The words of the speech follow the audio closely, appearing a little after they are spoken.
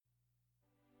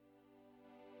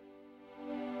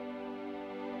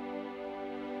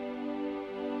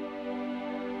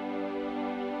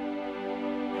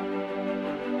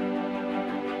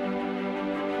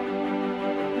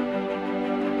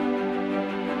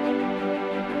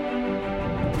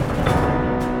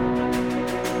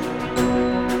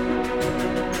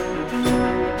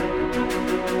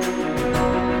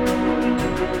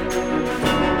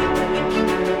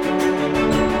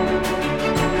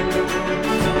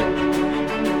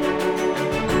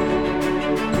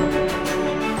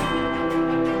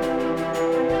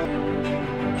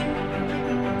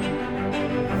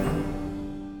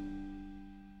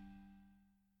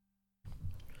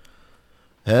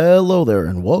Hello there,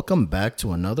 and welcome back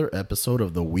to another episode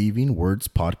of the Weaving Words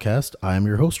podcast. I am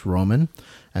your host, Roman,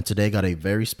 and today I got a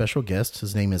very special guest.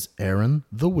 His name is Aaron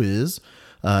the Wiz.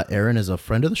 Aaron is a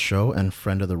friend of the show and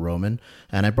friend of the Roman,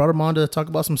 and I brought him on to talk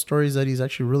about some stories that he's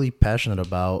actually really passionate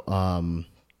about,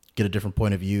 get a different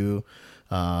point of view,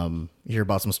 hear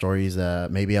about some stories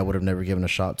that maybe I would have never given a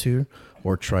shot to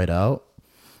or tried out.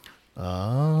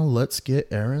 Let's get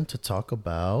Aaron to talk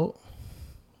about...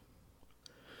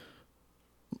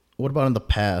 What about in the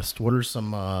past? What are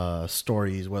some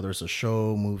stories, whether it's a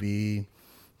show, movie,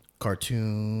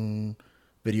 cartoon,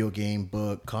 video game,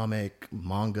 book, comic,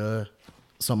 manga,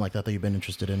 something like that you've been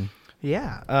interested in?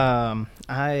 Yeah.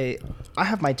 I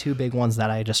have my two big ones that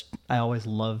I always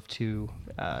love to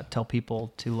tell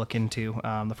people to look into.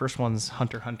 The first one's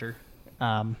Hunter x Hunter.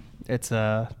 It's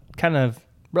a kind of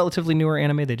relatively newer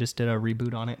anime. They just did a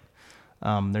reboot on it.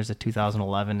 There's a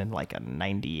 2011 and like a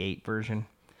 98 version.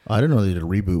 I didn't know they did a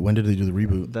reboot. When did they do the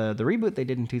reboot? The reboot they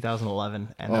did in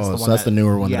 2011, and that's the one. So that's the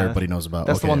newer one that everybody knows about.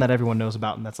 That's the one that everyone knows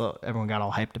about, and that's everyone got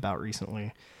all hyped about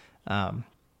recently.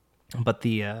 But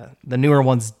the newer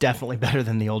one's definitely better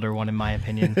than the older one, in my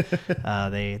opinion.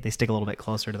 They stick a little bit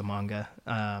closer to the manga,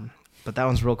 but that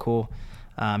one's real cool.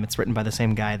 It's written by the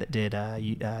same guy that did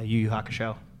Yu Yu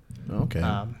Hakusho.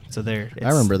 Okay. So there. I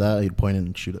remember that. He'd point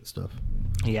and shoot at stuff.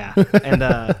 Yeah, and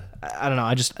I don't know.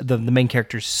 I just the main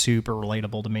character's super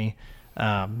relatable to me.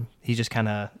 He just kind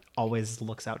of always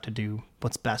looks out to do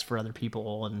what's best for other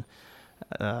people, and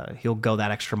he'll go that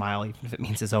extra mile even if it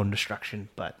means his own destruction.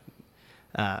 But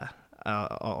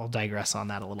I'll digress on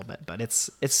that a little bit. But it's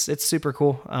super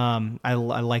cool. I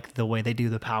like the way they do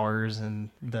the powers and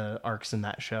the arcs in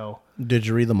that show. Did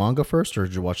you read the manga first, or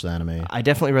did you watch the anime? I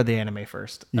definitely read the anime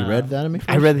first. You read the anime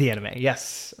first? I read the anime.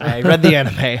 Yes, I read the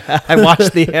anime. I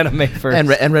watched the anime first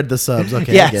and read the subs.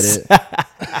 Okay, yes.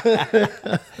 I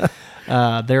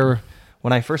get it.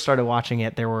 When I first started watching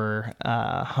it, there were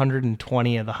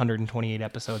 120 of the 128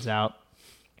 episodes out,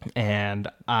 and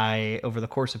I, over the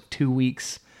course of 2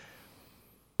 weeks,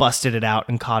 busted it out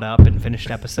and caught up and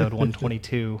finished episode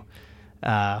 122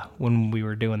 when we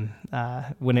were doing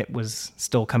when it was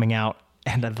still coming out.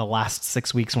 And the last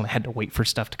 6 weeks when I had to wait for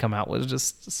stuff to come out was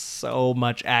just so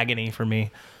much agony for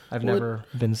me. I've never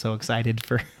been so excited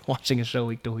for watching a show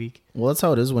week to week. Well, that's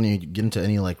how it is when you get into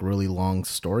any like really long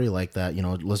story like that. You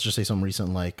know, let's just say something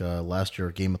recent like last year,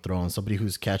 Game of Thrones. Somebody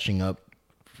who's catching up,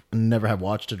 never have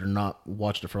watched it or not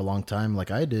watched it for a long time,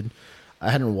 like I did. I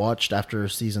hadn't watched after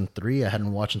season 3. I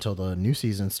hadn't watched until the new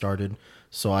season started.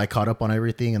 So I caught up on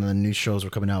everything, and then the new shows were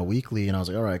coming out weekly, and I was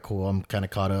like, all right, cool. I'm kind of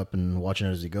caught up and watching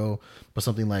it as you go. But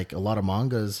something like a lot of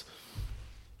mangas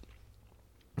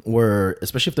were,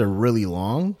 especially if they're really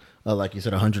long, like you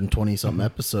said, 120 something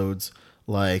episodes,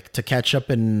 like to catch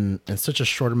up in such a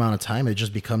short amount of time, it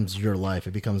just becomes your life.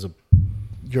 It becomes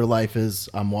your life is,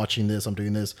 I'm watching this, I'm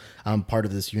doing this, I'm part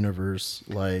of this universe.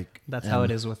 Like that's how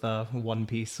it is with One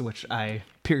Piece, which I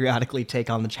periodically take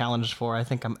on the challenge for. I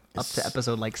think I'm up to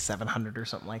episode like 700 or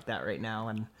something like that right now,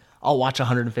 and I'll watch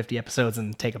 150 episodes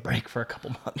and take a break for a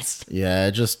couple months. Yeah,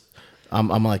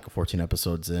 I'm like 14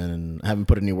 episodes in and I haven't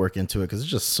put any work into it because it's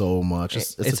just so much.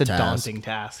 It's a daunting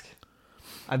task.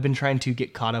 I've been trying to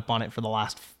get caught up on it for the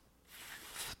last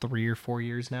 3 or 4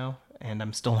 years now, and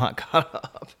I'm still not caught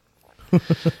up.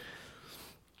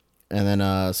 And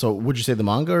then, so would you say the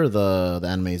manga or the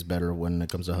anime is better when it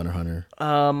comes to Hunter x Hunter?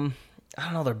 I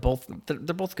don't know. They're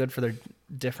both good for their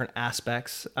different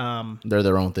aspects. They're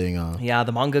their own thing. Yeah,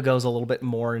 the manga goes a little bit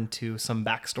more into some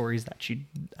backstories that you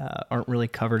aren't really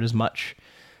covered as much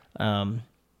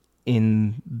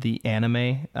in the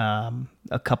anime.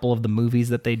 A couple of the movies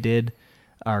that they did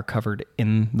are covered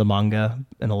in the manga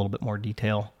in a little bit more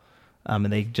detail, and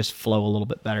they just flow a little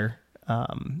bit better.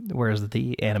 Whereas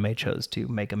the anime chose to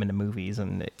make them into movies,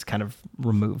 and it's kind of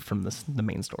removed from the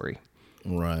main story.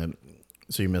 Right.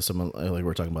 So you miss some, like we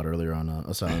were talking about earlier on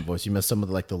A Silent Voice, you miss some of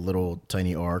the little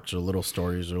tiny arcs or little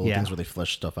stories or little things where they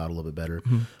flesh stuff out a little bit better.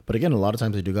 Mm-hmm. But again, a lot of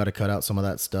times they do got to cut out some of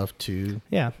that stuff to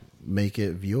make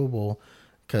it viewable.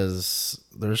 Because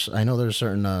I know there's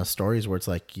certain stories where it's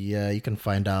like, yeah, you can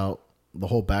find out the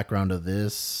whole background of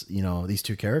this, these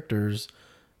two characters,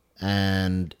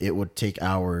 and it would take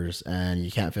hours, and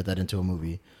you can't fit that into a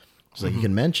movie. So you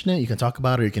can mention it, you can talk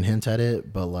about it, or you can hint at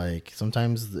it, but like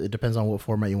sometimes it depends on what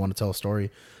format you want to tell a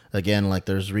story. Again, like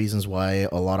there's reasons why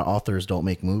a lot of authors don't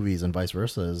make movies and vice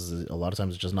versa. A lot of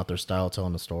times it's just not their style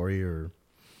telling a story,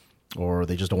 or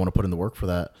they just don't want to put in the work for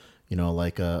that.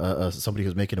 Like somebody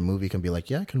who's making a movie can be like,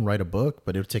 yeah, I can write a book,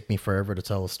 but it would take me forever to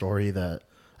tell a story that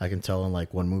I can tell in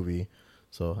like one movie.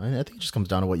 So I think it just comes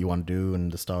down to what you want to do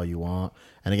and the style you want.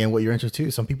 And again, what you're into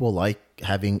too. Some people like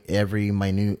having every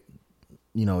minute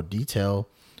detail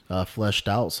fleshed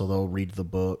out, so they'll read the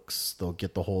books, they'll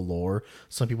get the whole lore.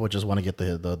 Some people just want to get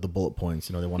the bullet points,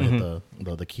 they want to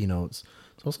hit the keynotes.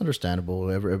 So it's understandable.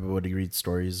 Everybody reads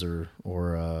stories or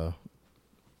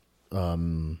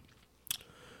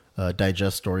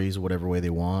digest stories whatever way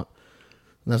they want.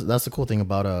 And that's the cool thing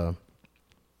about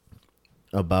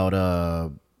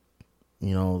how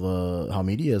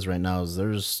media is right now, is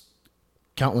there's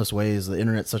countless ways. The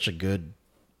internet's such a good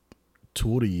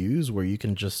tool to use where you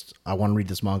can I want to read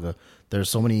this manga. There's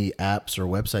so many apps or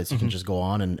websites you can just go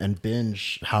on and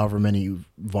binge however many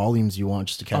volumes you want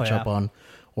just to catch up on.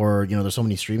 Or, there's so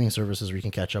many streaming services where you can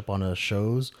catch up on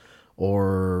shows,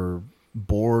 or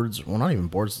boards. Well, not even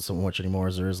boards so much anymore,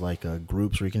 as there is like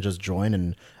groups where you can just join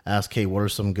and ask, hey, what are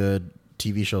some good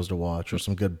TV shows to watch, or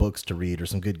some good books to read, or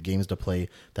some good games to play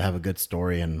that have a good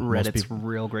story. And Reddit's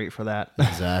real great for that.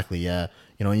 Exactly, yeah.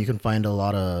 You can find a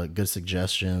lot of good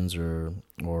suggestions or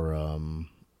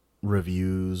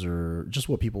reviews, or just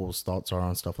what people's thoughts are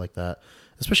on stuff like that.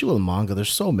 Especially with manga,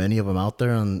 there's so many of them out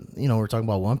there, and we're talking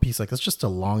about One Piece. Like, it's just a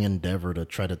long endeavor to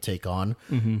try to take on.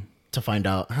 To find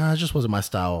out, it just wasn't my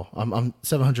style. I'm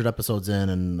 700 episodes in,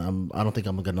 and I don't think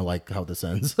I'm gonna like how this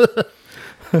ends.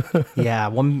 Yeah,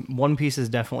 One Piece is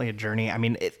definitely a journey. I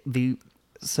mean, I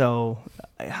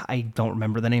don't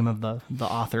remember the name of the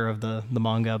author of the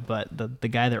manga, but the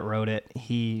guy that wrote it,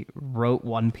 he wrote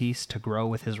One Piece to grow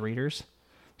with his readers.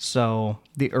 So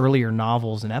the earlier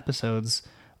novels and episodes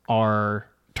are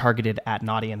targeted at an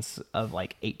audience of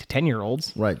like 8 to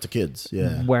 10-year-olds. Right, to kids,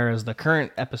 yeah. Whereas the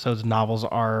current episodes and novels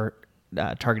are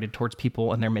targeted towards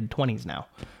people in their mid-20s now.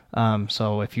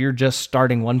 So if you're just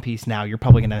starting One Piece now, you're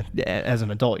probably going to, as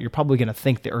an adult, you're probably going to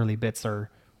think the early bits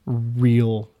are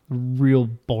real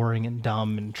boring and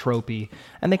dumb and tropey.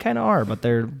 And they kind of are, but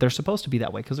they're supposed to be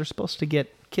that way because they're supposed to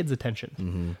get kids'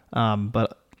 attention.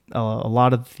 But a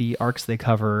lot of the arcs they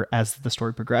cover as the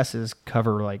story progresses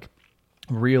cover like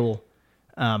real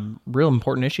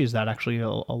important issues that actually a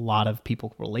lot of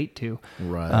people relate to.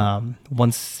 Right.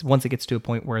 Once it gets to a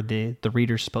point where the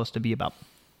reader's supposed to be about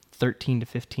 13 to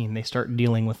 15, they start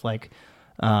dealing with like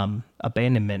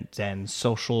abandonment and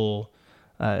social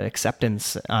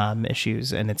acceptance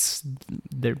issues, and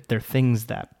they're things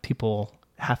that people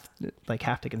have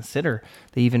to consider.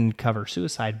 They even cover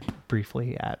suicide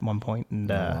briefly at one point,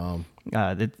 and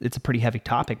it's a pretty heavy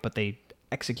topic, but they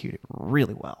execute it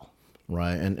really well.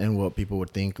 Right, and what people would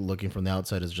think looking from the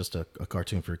outside is just a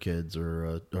cartoon for kids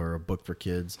or a book for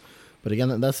kids. But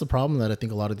again, that's the problem that I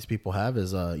think a lot of these people have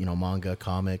is, manga,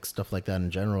 comics, stuff like that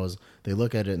in general, is they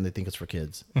look at it and they think it's for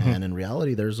kids. And in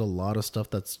reality, there's a lot of stuff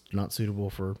that's not suitable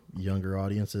for younger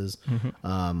audiences.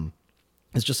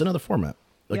 It's just another format.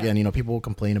 Again, people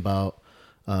complain about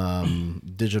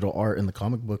digital art in the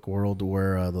comic book world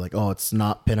where they're like, oh, it's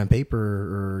not pen and paper,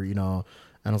 or, and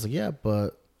I was like, yeah,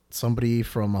 but somebody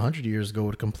from 100 years ago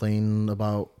would complain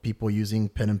about people using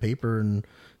pen and paper and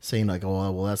saying like,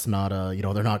 oh, well, that's not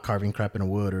they're not carving crap in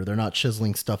wood, or they're not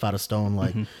chiseling stuff out of stone.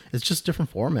 Like, it's just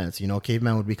different formats.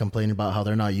 Caveman would be complaining about how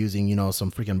they're not using,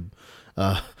 some freaking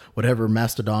whatever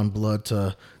mastodon blood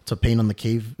to paint on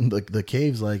the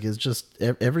caves. Like, it's just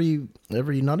every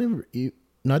not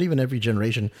even every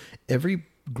generation, every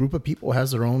group of people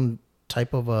has their own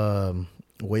type of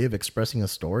way of expressing a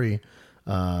story.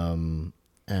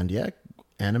 And yeah,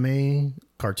 anime,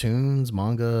 cartoons,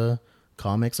 manga,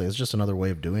 comics, like, it's just another way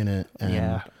of doing it. And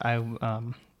yeah,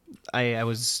 I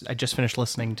just finished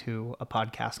listening to a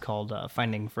podcast called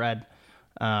Finding Fred,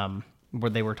 where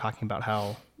they were talking about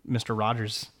how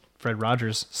Fred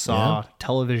Rogers saw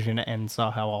television and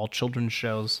saw how all children's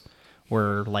shows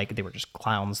were like, they were just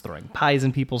clowns throwing pies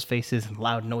in people's faces and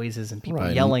loud noises and people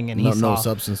yelling, and he saw no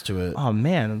substance to it. Oh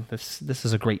man, this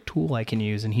is a great tool I can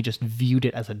use, and he just viewed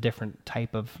it as a different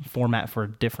type of format for a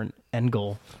different end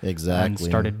goal. Exactly. And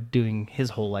started doing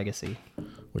his whole legacy,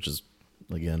 which is,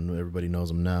 again, everybody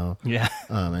knows him now. Yeah.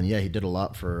 And yeah, he did a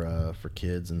lot for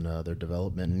kids and their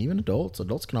development, and even adults.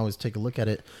 Adults can always take a look at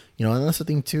it. And that's the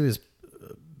thing too, is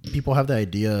people have the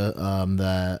idea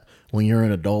that when you're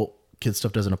an adult, kid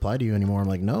stuff doesn't apply to you anymore. I'm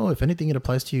like, no, if anything, it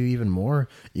applies to you even more.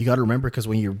 You got to remember, because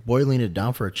when you're boiling it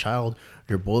down for a child,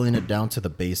 you're boiling it down to the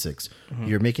basics.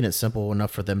 You're making it simple enough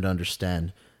for them to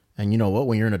understand. And you know what?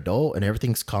 When you're an adult and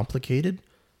everything's complicated,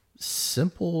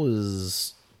 simple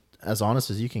is as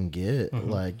honest as you can get.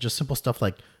 Like, just simple stuff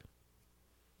like,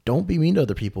 don't be mean to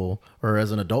other people, or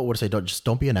as an adult would say,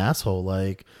 don't be an asshole.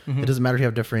 Like, it doesn't matter if you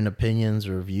have different opinions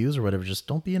or views or whatever, just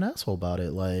don't be an asshole about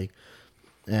it. Like,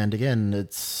 and again,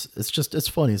 it's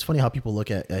funny. It's funny how people look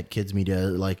at kids media.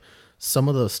 Like, some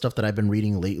of the stuff that I've been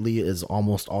reading lately is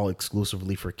almost all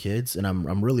exclusively for kids, and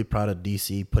I'm really proud of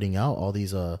DC putting out all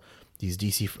these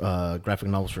DC graphic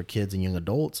novels for kids and young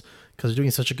adults, because they're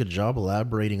doing such a good job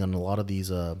elaborating on a lot of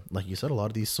these, like you said, a lot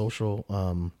of these social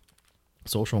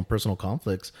and personal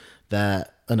conflicts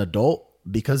that an adult,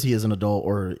 because he is an adult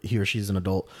or he or she's an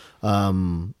adult,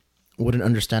 wouldn't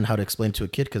understand how to explain to a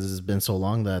kid, because it's been so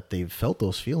long that they've felt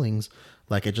those feelings.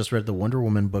 Like, I just read the Wonder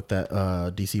Woman book that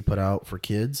DC put out for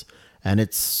kids, and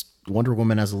it's Wonder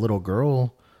Woman as a little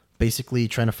girl, basically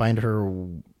trying to find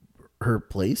her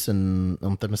place in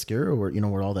Themyscira, where, you know,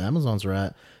 where all the Amazons are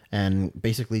at, and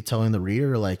basically telling the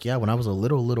reader, like, yeah, when I was a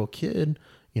little kid,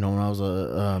 you know, when I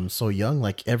was so young,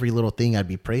 like, every little thing I'd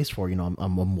be praised for. You know,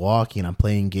 I'm walking, I'm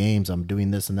playing games, I'm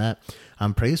doing this and that,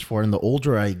 I'm praised for. And the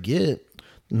older I get,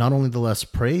 not only the less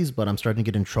praise, but I'm starting to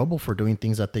get in trouble for doing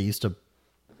things that they used to,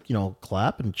 you know,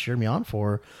 clap and cheer me on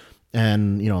for.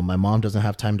 And, you know, my mom doesn't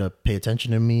have time to pay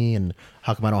attention to me, and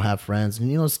how come I don't have friends?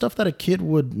 And, you know, stuff that a kid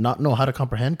would not know how to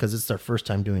comprehend because it's their first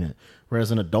time doing it.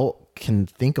 Whereas an adult can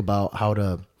think about how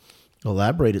to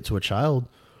elaborate it to a child.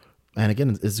 And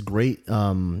again, it's great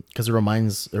because it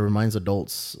reminds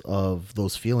adults of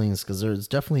those feelings, because there's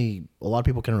definitely a lot of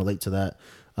people can relate to that.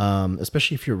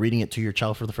 Especially if you're reading it to your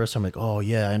child for the first time, like, oh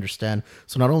yeah, I understand.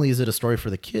 So not only is it a story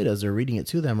for the kid as they're reading it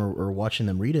to them or watching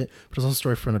them read it, but it's also a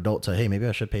story for an adult to, hey, maybe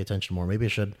I should pay attention more. Maybe I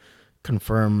should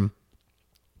confirm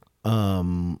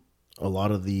a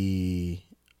lot of the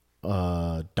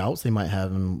doubts they might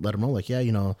have, and let them know, like, yeah,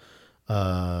 you know,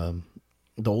 the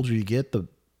older you get,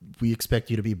 we expect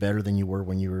you to be better than you were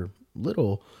when you were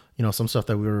little. You know, some stuff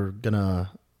that we were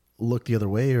gonna look the other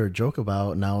way or joke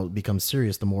about now becomes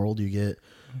serious the more older you get.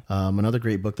 Another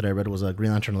great book that I read was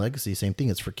Green Lantern Legacy. Same thing.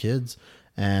 It's for kids,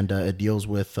 and it deals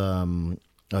with a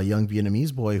young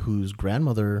Vietnamese boy whose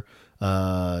grandmother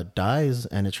dies,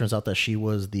 and it turns out that she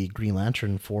was the Green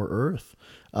Lantern for Earth,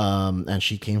 and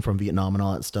she came from Vietnam and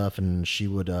all that stuff, and she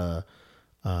would help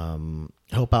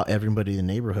out everybody in the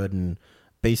neighborhood. And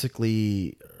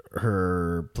basically,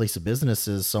 her place of business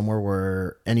is somewhere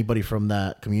where anybody from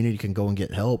that community can go and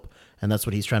get help, and that's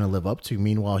what he's trying to live up to.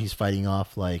 Meanwhile, he's fighting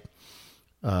off, like,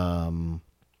 you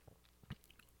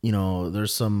know,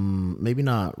 there's some, maybe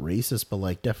not racist, but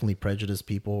like definitely prejudiced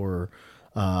people, or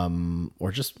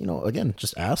just, you know, again,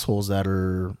 just assholes that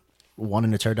are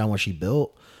wanting to tear down what she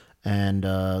built, and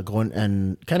going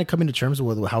and kind of coming to terms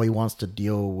with how he wants to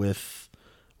deal with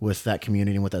that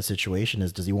community and with that situation.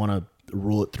 Does he want to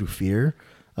rule it through fear,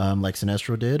 like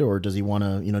Sinestro did, or does he want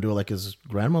to, you know, do it like his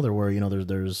grandmother, where, you know,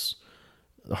 there's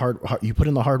hard, you put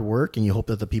in the hard work, and you hope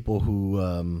that the people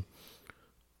who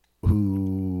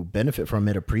benefit from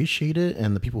it appreciate it,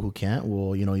 and the people who can't,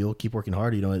 well, you know, you'll keep working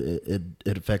hard. You know,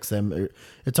 it affects them.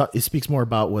 It speaks more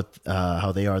about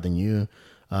how they are than you.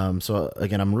 So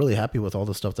again, I'm really happy with all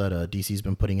the stuff that DC's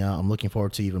been putting out. I'm looking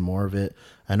forward to even more of it.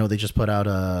 I know they just put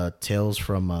out Tales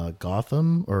from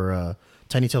Gotham, or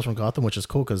Tiny Tales from Gotham, which is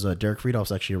cool, because Derek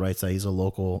Friedhoff actually writes that. He's a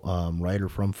local writer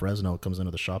from Fresno. Comes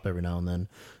into the shop every now and then.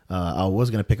 I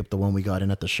was going to pick up the one we got in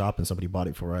at the shop, and somebody bought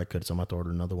it before I could, so I'm going to order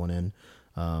another one in.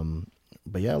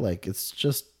 But yeah, like, it's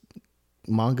just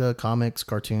manga, comics,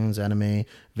 cartoons, anime,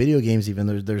 video games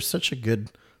even. There's such a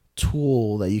good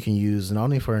tool that you can use, not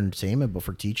only for entertainment but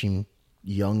for teaching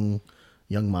young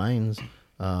minds,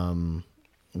 that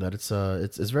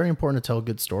it's very important to tell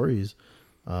good stories.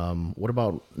 What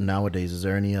about nowadays? Is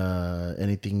there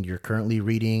anything you're currently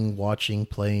reading, watching,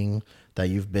 playing that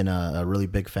you've been a really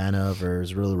big fan of, or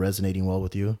is really resonating well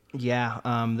with you? Yeah,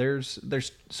 there's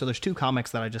two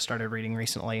comics that I just started reading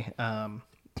recently.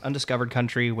 Undiscovered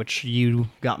Country, which you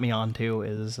got me onto,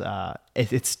 is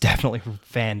it's definitely a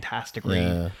fantastic read.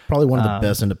 Yeah, probably one of the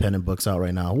best independent books out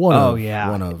right now.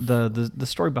 The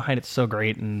story behind it's so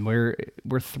great, and we're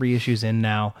 3 issues in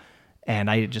now, and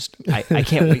I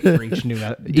can't wait for each new.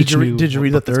 Did you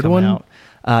read the third one? Out.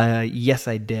 Yes,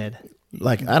 I did.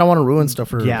 Like, I don't want to ruin stuff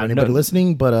for anybody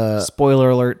listening, but spoiler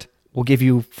alert: we'll give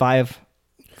you 5,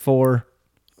 4,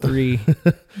 3,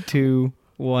 2,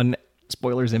 1.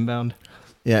 Spoilers inbound.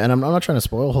 Yeah, and I'm not trying to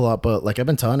spoil a whole lot, but like, I've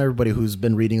been telling everybody who's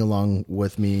been reading along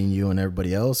with me and you and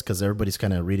everybody else, because everybody's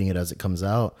kind of reading it as it comes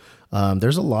out.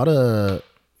 There's a lot of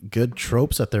good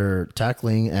tropes that they're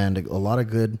tackling, and a lot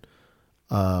of good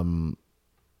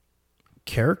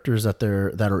characters that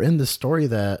are in this story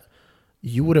that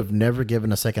you would have never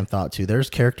given a second thought to. There's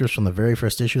characters from the very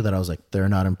first issue that I was like, they're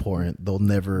not important.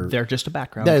 They're just a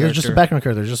background. Yeah, they're just a background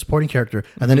character. They're just a supporting character.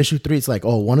 And then issue 3, it's like,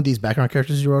 oh, one of these background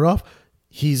characters you wrote off,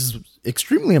 he's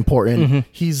extremely important. Mm-hmm.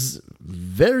 He's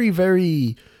very,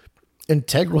 very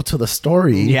integral to the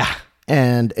story. Yeah.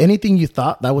 And anything you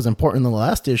thought that was important in the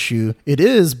last issue, it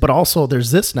is, but also there's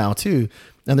this now too.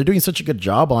 And they're doing such a good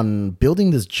job on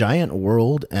building this giant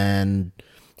world and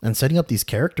and setting up these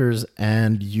characters,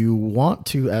 and you want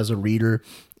to, as a reader,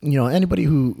 anybody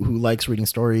who likes reading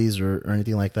stories or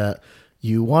anything like that,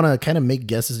 you want to kind of make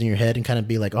guesses in your head and kind of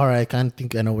be like, all right, I kind of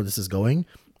think I know where this is going.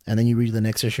 And then you read the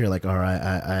next issue, you're like, all right,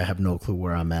 I have no clue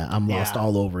where I'm at. I'm lost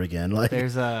all over again. Like,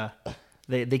 there's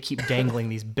they keep dangling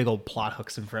these big old plot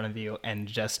hooks in front of you, and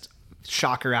just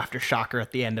shocker after shocker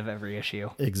at the end of every issue.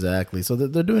 Exactly. So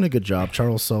they're doing a good job.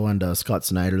 Charles Soule and Scott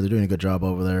Snyder, they're doing a good job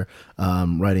over there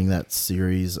writing that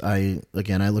series. I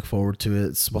look forward to it.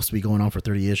 It's supposed to be going on for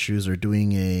 30 issues. They're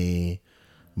doing a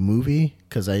movie,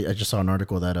 because I just saw an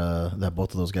article that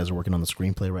both of those guys are working on the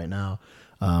screenplay right now.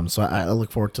 So I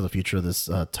look forward to the future of this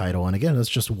title. And again, it's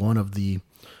just one of the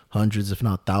hundreds, if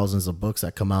not thousands, of books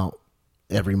that come out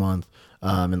every month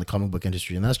in the comic book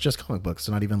industry. And that's just comic books. It's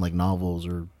not even like novels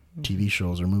or TV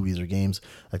shows or movies or games.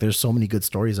 Like, there's so many good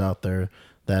stories out there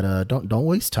that don't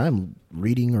waste time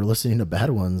reading or listening to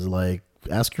bad ones. Like,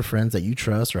 ask your friends that you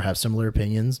trust or have similar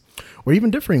opinions, or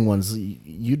even differing ones.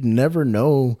 You'd never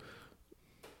know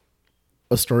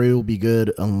a story will be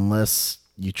good unless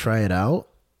you try it out.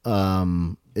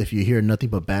 If you hear nothing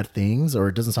but bad things, or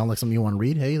it doesn't sound like something you want to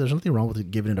read, hey, there's nothing wrong with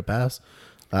giving it a pass.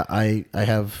 I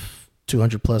have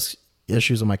 200 plus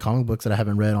issues of my comic books that I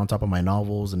haven't read on top of my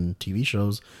novels and TV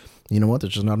shows. You know what?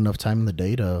 There's just not enough time in the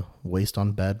day to waste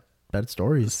on bad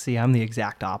stories. See, I'm the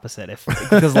exact opposite.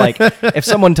 Because like, if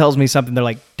someone tells me something, they're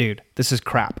like, dude, this is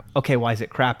crap. Okay, why is it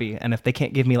crappy? And if they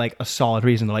can't give me like a solid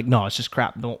reason, they're like, no, it's just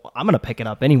crap. No, I'm going to pick it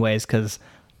up anyways, because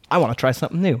I want to try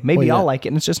something new. Maybe I'll like it,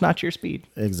 and it's just not your speed.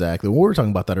 Exactly. Well, we were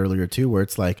talking about that earlier too, where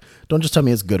it's like, don't just tell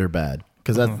me it's good or bad,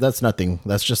 because that's nothing.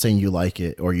 That's just saying you like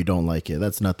it or you don't like it.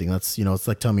 That's nothing. That's, it's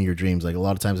like, tell me your dreams. Like, a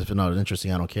lot of times, if it's not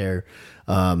interesting, I don't care.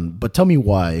 But tell me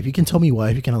why. If you can tell me why,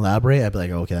 if you can elaborate, I'd be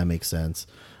like, oh, okay, that makes sense.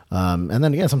 And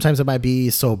then again, sometimes it might be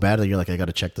so bad that you're like, I got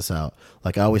to check this out.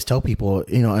 Like, I always tell people,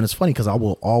 and it's funny because I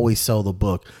will always sell the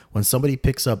book when somebody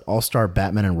picks up All-Star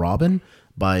Batman and Robin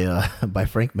by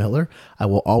Frank Miller. I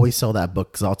will always sell that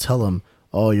book, because I'll tell them,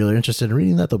 oh, you're interested in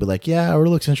reading that? They'll be like, yeah, it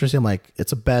looks interesting. I'm like,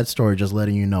 it's a bad story, just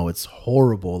letting you know. It's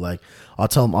horrible. Like, I'll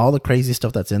tell them all the crazy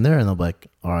stuff that's in there, and they'll be like,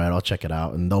 all right, I'll check it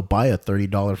out. And they'll buy a $30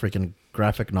 freaking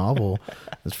graphic novel.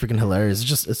 It's freaking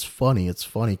hilarious. It's funny. It's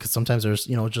funny because sometimes there's,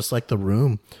 just like The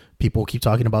Room. People keep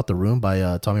talking about The Room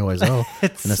by Tommy Wiseau.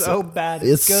 It's so bad.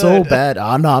 It's so bad. No,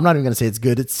 I'm not even going to say it's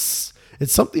good. It's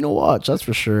something to watch, that's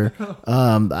for sure.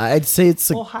 I'd say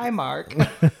it's hi, Mark.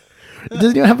 It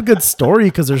doesn't even have a good story,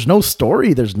 because there's no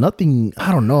story. There's nothing.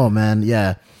 I don't know, man.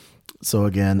 Yeah. So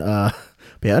again, but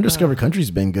yeah, Undiscovered Country's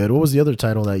been good. What was the other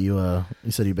title that you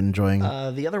said you've been enjoying?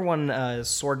 The other one is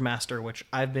Swordmaster, which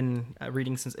I've been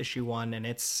reading since issue 1, and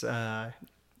it's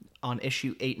on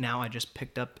issue 8 now. I just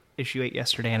picked up issue 8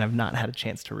 yesterday, and I've not had a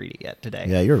chance to read it yet today.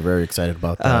 Yeah, you're very excited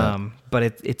about that. But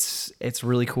it's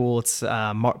really cool. It's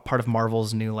part of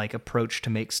Marvel's new like approach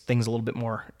to make things a little bit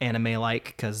more anime-like,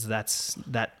 because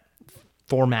that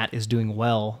format is doing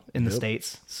well in the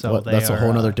States. So that's a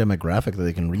whole other demographic that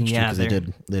they can reach to, because they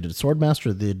did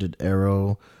Swordmaster, they did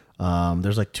Arrow.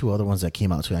 There's like 2 other ones that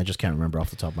came out too. I just can't remember off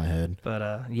the top of my head.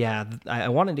 But yeah, I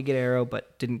wanted to get Arrow,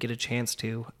 but didn't get a chance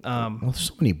to. Well, there's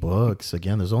so many books.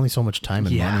 Again, there's only so much time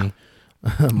and money.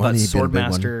 But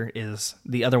Swordmaster is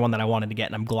the other one that I wanted to get,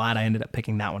 and I'm glad I ended up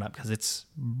picking that one up, because it's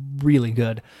really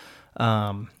good.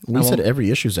 We said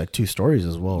every issue is like 2 stories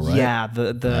as well, right? Yeah,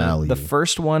 the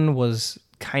first one was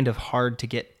kind of hard to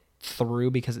get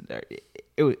through, because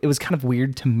it was kind of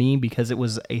weird to me, because it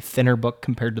was a thinner book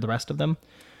compared to the rest of them.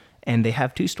 And they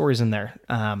have 2 stories in there.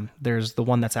 There's the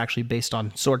one that's actually based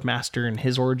on Swordmaster and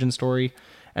his origin story,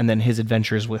 and then his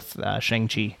adventures with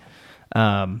Shang-Chi,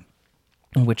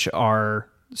 which are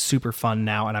super fun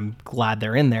now, and I'm glad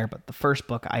they're in there. But the first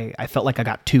book, I felt like I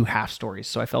got 2 half stories,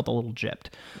 so I felt a little gypped.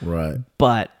 Right.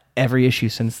 But every issue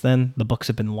since then, the books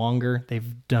have been longer.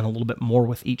 They've done a little bit more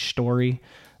with each story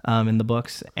in the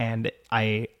books, and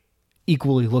I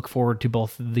equally look forward to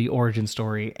both the origin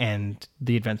story and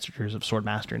the adventures of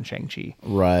Swordmaster and Shang-Chi.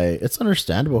 Right. It's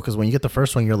understandable, because when you get the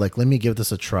first one, you're like, let me give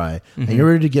this a try. And you're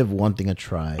ready to give one thing a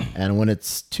try. And when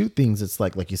it's 2 things, it's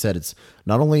like you said, it's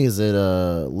not only is it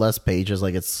less pages,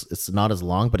 like it's not as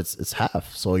long, but it's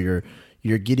half. So you're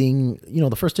getting,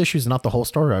 the first issue is not the whole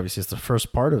story, obviously. It's the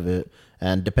first part of it.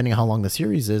 And depending on how long the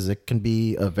series is, it can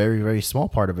be a very, very small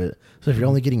part of it. So if you're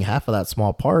only getting half of that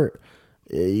small part,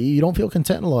 you don't feel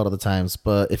content a lot of the times.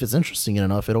 But if it's interesting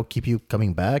enough, it'll keep you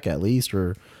coming back at least,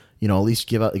 or at least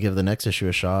give the next issue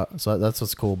a shot. So that's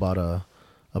what's cool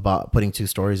about putting 2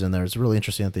 stories in there. It's really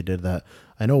interesting that they did that.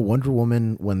 I know Wonder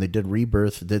Woman, when they did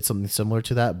Rebirth, did something similar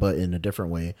to that, but in a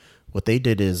different way. What they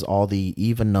did is all the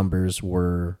even numbers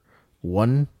were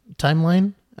one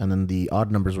timeline, and then the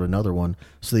odd numbers were another one.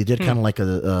 So they did kind of like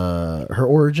her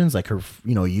origins, like her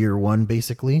year one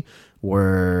basically,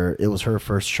 where it was her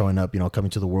first showing up,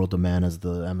 coming to the world of man, as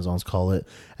the Amazons call it.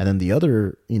 And then the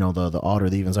other, the odd or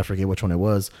the evens, I forget which one it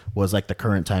was like the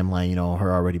current timeline,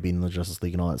 her already being in the Justice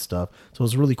League and all that stuff. So it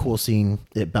was really cool seeing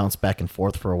it bounce back and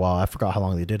forth for a while. I forgot how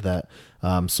long they did that.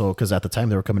 So because at the time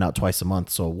they were coming out twice a month.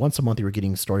 So once a month you were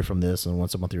getting a story from this, and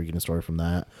once a month you were getting a story from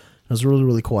that. It was a really,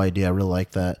 really cool idea. I really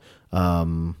like that.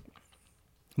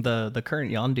 The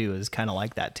current Yondu is kind of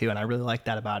like that too, and I really like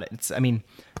that about it.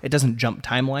 It doesn't jump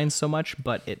timelines so much,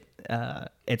 but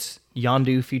it's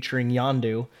Yondu featuring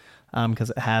Yondu,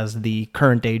 because it has the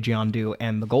current age Yondu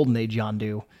and the golden age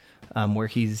Yondu, where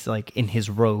he's like in his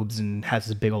robes and has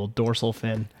his big old dorsal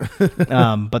fin,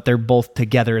 but they're both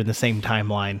together in the same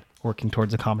timeline, working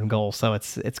towards a common goal. So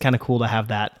it's kind of cool to have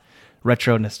that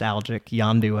retro nostalgic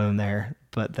Yondu in there,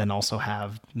 but then also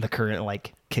have the current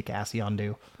like kick-ass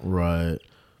Yondu. Right.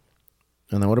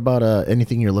 And then what about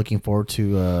anything you're looking forward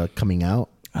to coming out?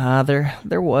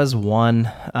 There was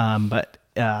one, but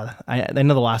I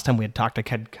know the last time we had talked, I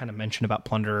had kind of mentioned about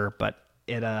Plunderer, but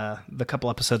the couple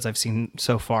episodes I've seen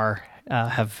so far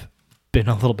have been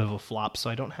a little bit of a flop, so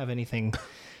I don't have anything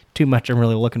too much I'm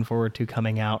really looking forward to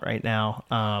coming out right now.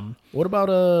 What about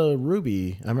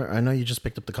Ruby? I know you just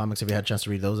picked up the comics. Have you had a chance to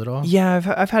read those at all?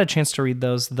 Yeah, I've had a chance to read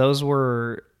those. Those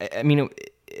were,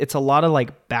 it's a lot of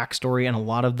like backstory, and a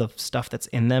lot of the stuff that's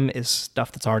in them is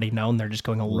stuff that's already known. They're just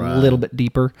going a little bit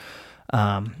deeper.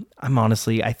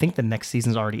 I think the next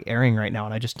season's already airing right now,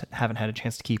 and I just haven't had a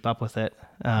chance to keep up with it.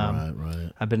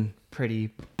 Right. I've been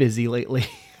pretty busy lately.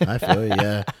 I feel you,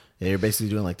 yeah. Yeah, you're basically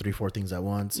doing like 3-4 things at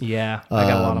once. Yeah, I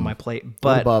got a lot on my plate. But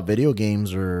what about video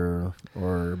games or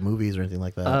movies or anything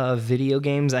like that? Video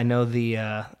games, I know the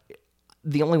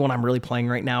only one I'm really playing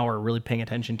right now, or really paying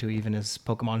attention to even, is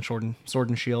Pokemon Sword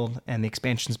and Shield, and the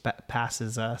expansions pass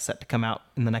is set to come out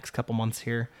in the next couple months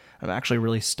here. I'm actually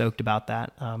really stoked about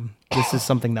that. This is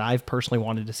something that I've personally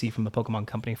wanted to see from the Pokemon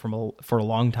Company for a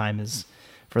long time, is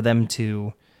for them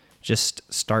to just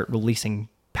start releasing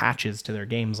patches to their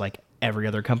games like every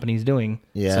other company's doing.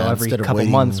 Yeah, so every couple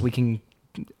months we can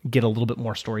get a little bit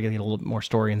more story,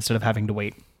 instead of having to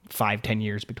wait 5-10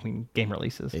 years between game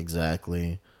releases.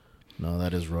 Exactly. No,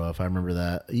 that is rough. I remember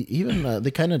that. Even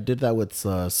they kind of did that with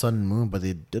Sun and Moon, but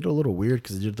they did it a little weird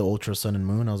because they did the Ultra Sun and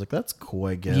Moon. I was like, that's cool,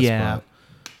 I guess. Yeah.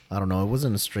 But I don't know. It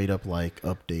wasn't a straight up like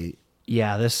update.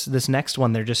 Yeah, this next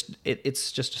one,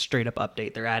 it's just a straight up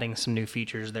update. They're adding some new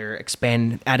features. They're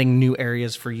adding new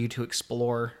areas for you to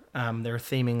explore. They're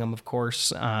theming them, of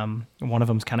course. One of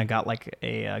them's kind of got like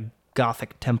a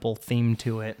Gothic temple theme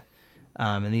to it.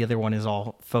 And the other one is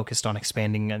all focused on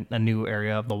expanding a new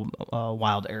area of the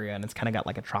wild area, and it's kind of got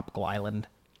like a tropical island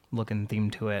looking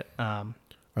theme to it. Are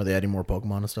they adding more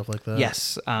Pokemon and stuff like that?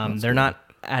 Yes. They're not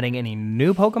adding any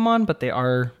new Pokemon, but they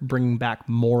are bringing back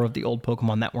more of the old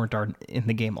Pokemon that weren't in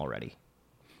the game already.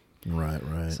 Right.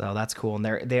 So that's cool. And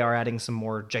they are adding some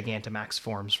more Gigantamax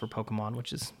forms for Pokemon,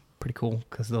 which is pretty cool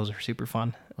because those are super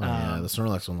fun. Yeah, the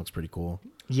Snorlax one looks pretty cool.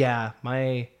 Yeah,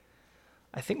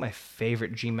 I think my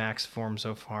favorite G-Max form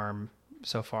so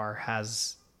far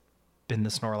has been the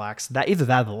Snorlax. Either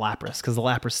that or the Lapras, because the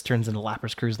Lapras turns into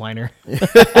Lapras Cruise Liner.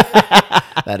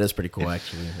 That is pretty cool,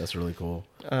 actually. That's really cool.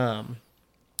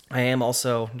 I am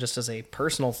also, just as a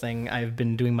personal thing, I've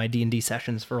been doing my D&D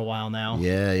sessions for a while now.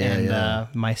 Yeah.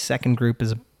 My second group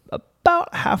is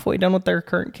about halfway done with their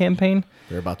current campaign.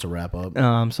 They're about to wrap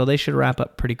up. So they should wrap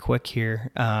up pretty quick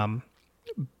here.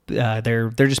 They're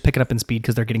just picking up in speed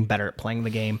because they're getting better at playing the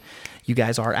game. You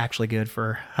guys are actually good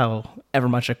for however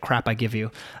much of crap I give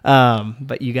you.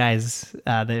 But you guys,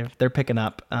 they're picking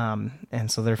up. And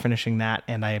so they're finishing that.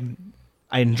 And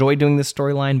I enjoy doing this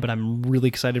storyline, but I'm really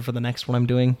excited for the next one I'm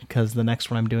doing, because the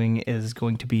next one I'm doing is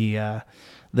going to be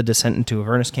the Descent into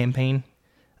Avernus campaign,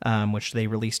 which they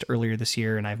released earlier this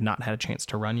year, and I've not had a chance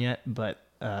to run yet. But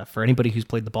for anybody who's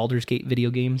played the Baldur's Gate video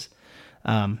games,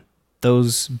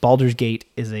 Baldur's Gate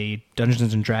is a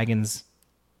Dungeons and Dragons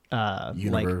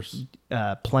universe,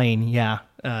 plane,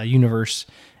 universe.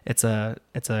 It's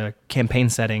a campaign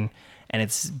setting. And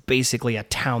it's basically a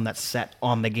town that's set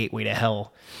on the gateway to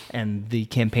hell, and the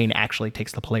campaign actually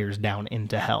takes the players down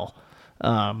into hell.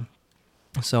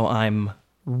 So I'm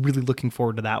really looking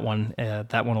forward to that one.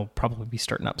 That one will probably be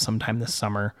starting up sometime this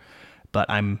summer, but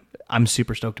I'm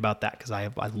super stoked about that because I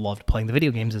loved playing the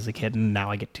video games as a kid, and now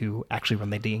I get to actually run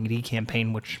the D&D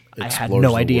campaign, which I had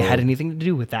no idea had anything to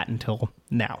do with that until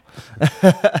now.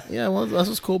 Yeah, well, that's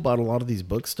what's cool about a lot of these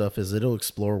book stuff is it'll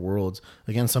explore worlds.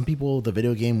 Again, some people, the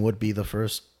video game would be the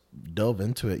first delve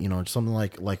into it. Something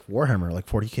like Warhammer, like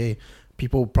 40K.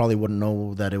 people probably wouldn't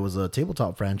know that it was a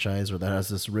tabletop franchise or that has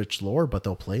this rich lore, but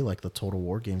they'll play like the Total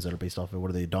War games that are based off of, what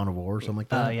are they, Dawn of War or something like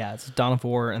that? Yeah, it's Dawn of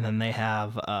War, and then they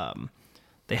have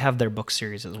their book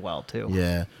series as well too.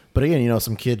 Yeah, but again, you know,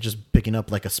 some kid just picking up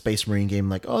like a Space Marine game,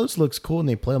 like, oh, this looks cool, and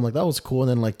they play. I'm like, that was cool, and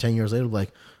then like 10 years later, like,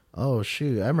 oh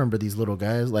shoot, I remember these little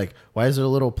guys. Like, why is there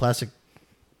little plastic,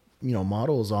 you know,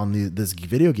 models on this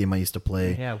video game I used to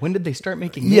play? Yeah, when did they start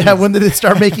making these? Yeah, when did they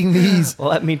start making these?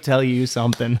 Let me tell you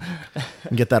something.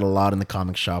 You get that a lot in the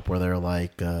comic shop where they're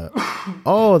like,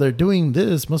 oh, they're doing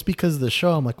this. Must be because of the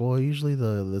show. I'm like, well, usually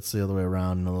that's the other way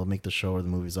around. And they'll make the show or the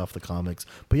movies off the comics.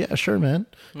 But yeah, sure, man.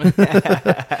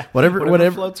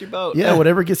 whatever floats your boat. Yeah,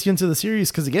 whatever gets you into the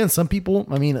series. Because again, some people,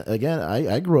 I mean, again,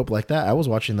 I grew up like that. I was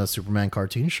watching the Superman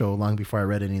cartoon show long before I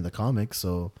read any of the comics.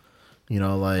 So, you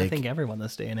know, like, I think everyone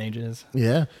this day and age is.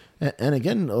 Yeah. And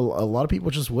again, a lot of people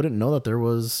just wouldn't know that there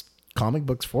was comic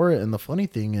books for it. And the funny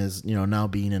thing is, you know, now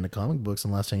being into comic books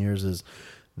in the last 10 years is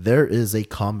there is a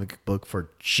comic book for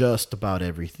just about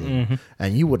everything. Mm-hmm.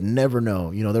 And you would never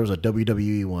know. You know, there was a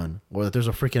WWE one, or that there's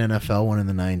a freaking NFL one in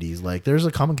the 90s. Like, there's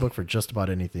a comic book for just about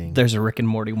anything. There's a Rick and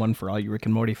Morty one for all you Rick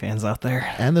and Morty fans out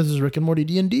there. And there's a Rick and Morty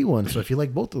D&D one. So if you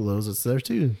like both of those, it's there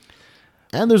too.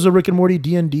 And there's a Rick and Morty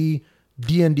D&D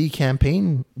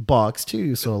campaign box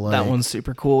too, so like that one's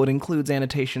super cool. It includes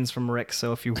annotations from Rick,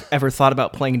 so if you ever thought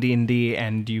about playing D&D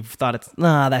and you've thought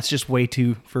that's just way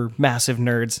too for massive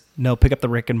nerds, no, pick up the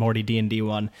Rick and Morty D&D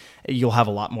one. You'll have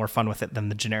a lot more fun with it than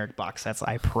the generic box. That's,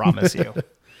 I promise you.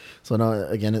 So now,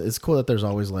 again, it's cool that there's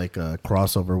always like a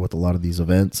crossover with a lot of these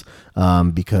events,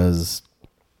 because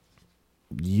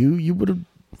you would have,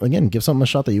 again, give something a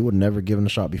shot that you would never given a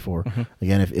shot before. Mm-hmm.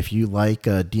 Again, if you like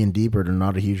D&D but are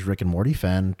not a huge Rick and Morty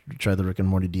fan, try the Rick and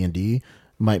Morty D&D.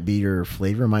 Might be your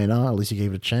flavor, might not. At least you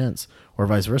gave it a chance. Or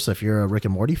vice versa. If you're a Rick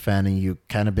and Morty fan and you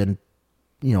kind of been,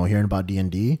 you know, hearing about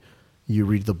D&D, you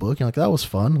read the book, you're like, that was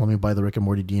fun. Let me buy the Rick and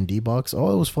Morty D&D box.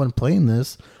 Oh, it was fun playing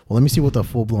this. Well, let me see what the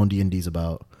full-blown D&D is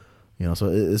about. You know, so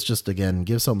it's just, again,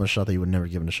 give something a shot that you would never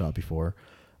given a shot before.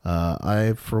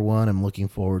 I, for one, am looking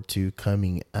forward to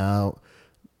coming out.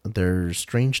 There's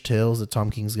Strange Tales that Tom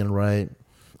King's going to write.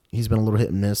 He's been a little hit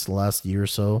and miss the last year or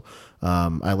so.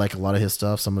 I like a lot of his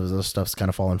stuff. Some of his other stuff's kind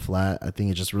of fallen flat. I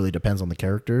think it just really depends on the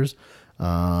characters. But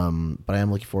I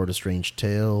am looking forward to Strange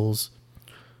Tales.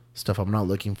 Stuff I'm not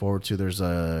looking forward to, there's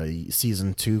a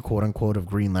season 2, quote unquote, of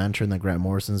Green Lantern that Grant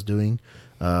Morrison's doing.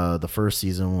 The first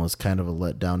season was kind of a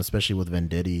letdown, especially with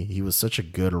Venditti. He was such a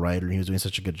good writer. He was doing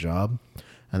such a good job.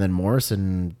 And then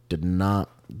Morrison did not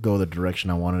go the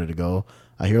direction I wanted it to go.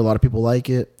 I hear a lot of people like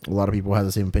it. A lot of people have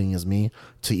the same opinion as me.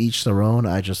 To each their own.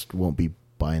 I just won't be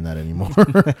buying that anymore.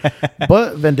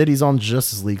 But Venditti's on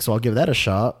Justice League, so I'll give that a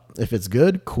shot. If it's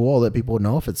good, cool. I'll let people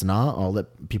know. If it's not, I'll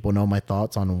let people know my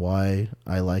thoughts on why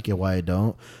I like it, why I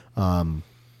don't.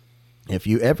 If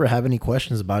you ever have any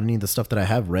questions about any of the stuff that I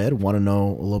have read, want to know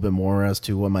a little bit more as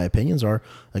to what my opinions are,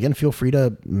 again, feel free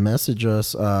to message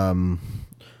us.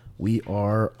 We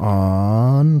are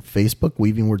on Facebook,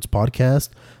 Weaving Words Podcast.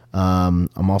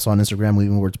 I'm also on Instagram,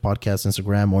 Weaving Words Podcast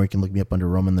Instagram, or you can look me up under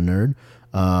Roman the Nerd.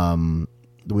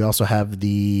 We also have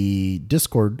the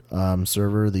Discord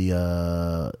server,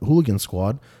 the Hooligan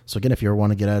Squad. So again, if you ever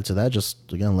want to get added to that,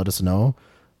 just again let us know.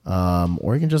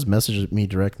 Or you can just message me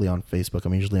directly on Facebook.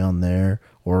 I'm usually on there,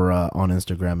 or on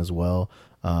Instagram as well.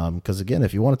 Because again,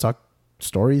 if you want to talk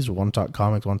stories, want to talk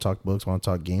comics, want to talk books, want to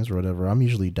talk games or whatever, I'm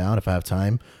usually down if I have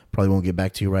time. Probably won't get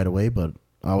back to you right away, but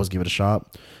I always give it a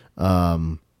shot.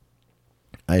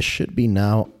 I should be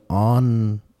now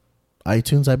on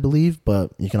iTunes, I believe,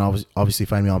 but you can obviously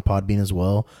find me on Podbean as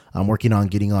well. I'm working on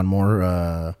getting on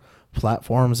more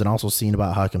platforms and also seeing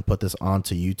about how I can put this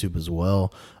onto YouTube as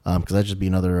well, because that'd just be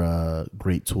another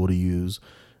great tool to use.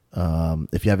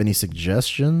 If you have any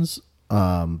suggestions,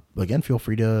 again, feel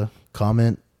free to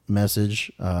comment,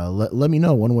 message, let me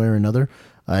know one way or another.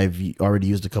 I've already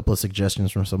used a couple of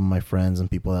suggestions from some of my friends and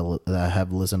people that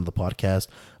have listened to the podcast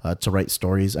to write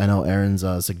stories. I know Aaron's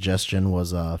suggestion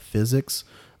was physics,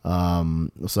 so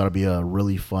that'll be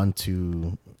really fun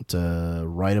to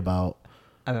write about.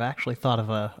 I've actually thought of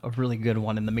a really good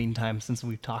one in the meantime since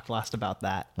we've talked last about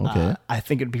that. Okay. I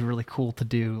think it'd be really cool to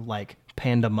do like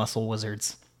panda muscle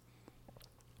wizards.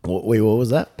 Wait, what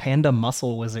was that? Panda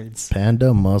muscle wizards.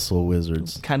 Panda muscle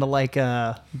wizards. Kind of like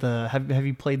have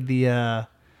you played the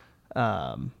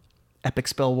Epic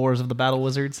Spell Wars of the Battle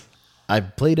Wizards?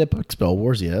 I've played Epic Spell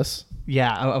Wars, yes.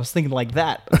 Yeah, I was thinking like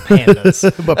that, but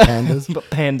pandas. But pandas? But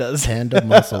pandas. Panda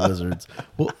muscle wizards.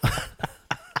 Well,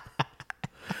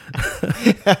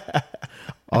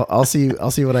 I'll see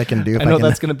what I can do. I know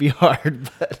that's going to be hard,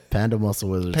 but Panda Muscle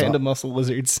Wizards. Panda Muscle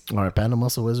Wizards. All right, Panda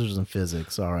Muscle Wizards and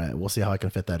physics. All right, we'll see how I can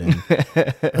fit that in.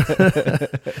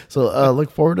 So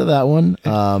look forward to that one.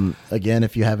 Again,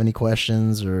 if you have any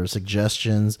questions or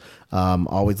suggestions,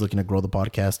 always looking to grow the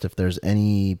podcast. If there's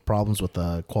any problems with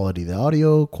the quality of the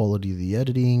audio, quality of the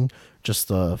editing, just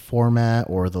the format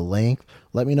or the length,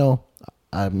 let me know.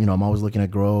 I'm always looking to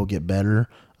grow, get better,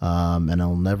 and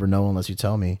I'll never know unless you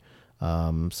tell me.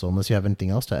 So unless you have anything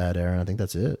else to add, Aaron, I think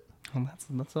that's it. Well,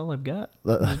 that's all I've got.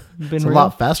 It's a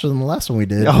lot faster than the last one we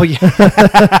did. Oh yeah,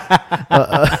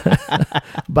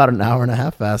 about an hour and a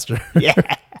half faster. Yeah.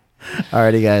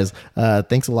 Alrighty, guys.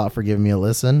 Thanks a lot for giving me a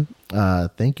listen.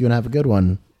 Thank you and have a good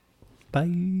one. Bye.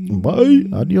 Bye.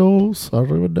 Adios.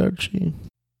 Arrivederci.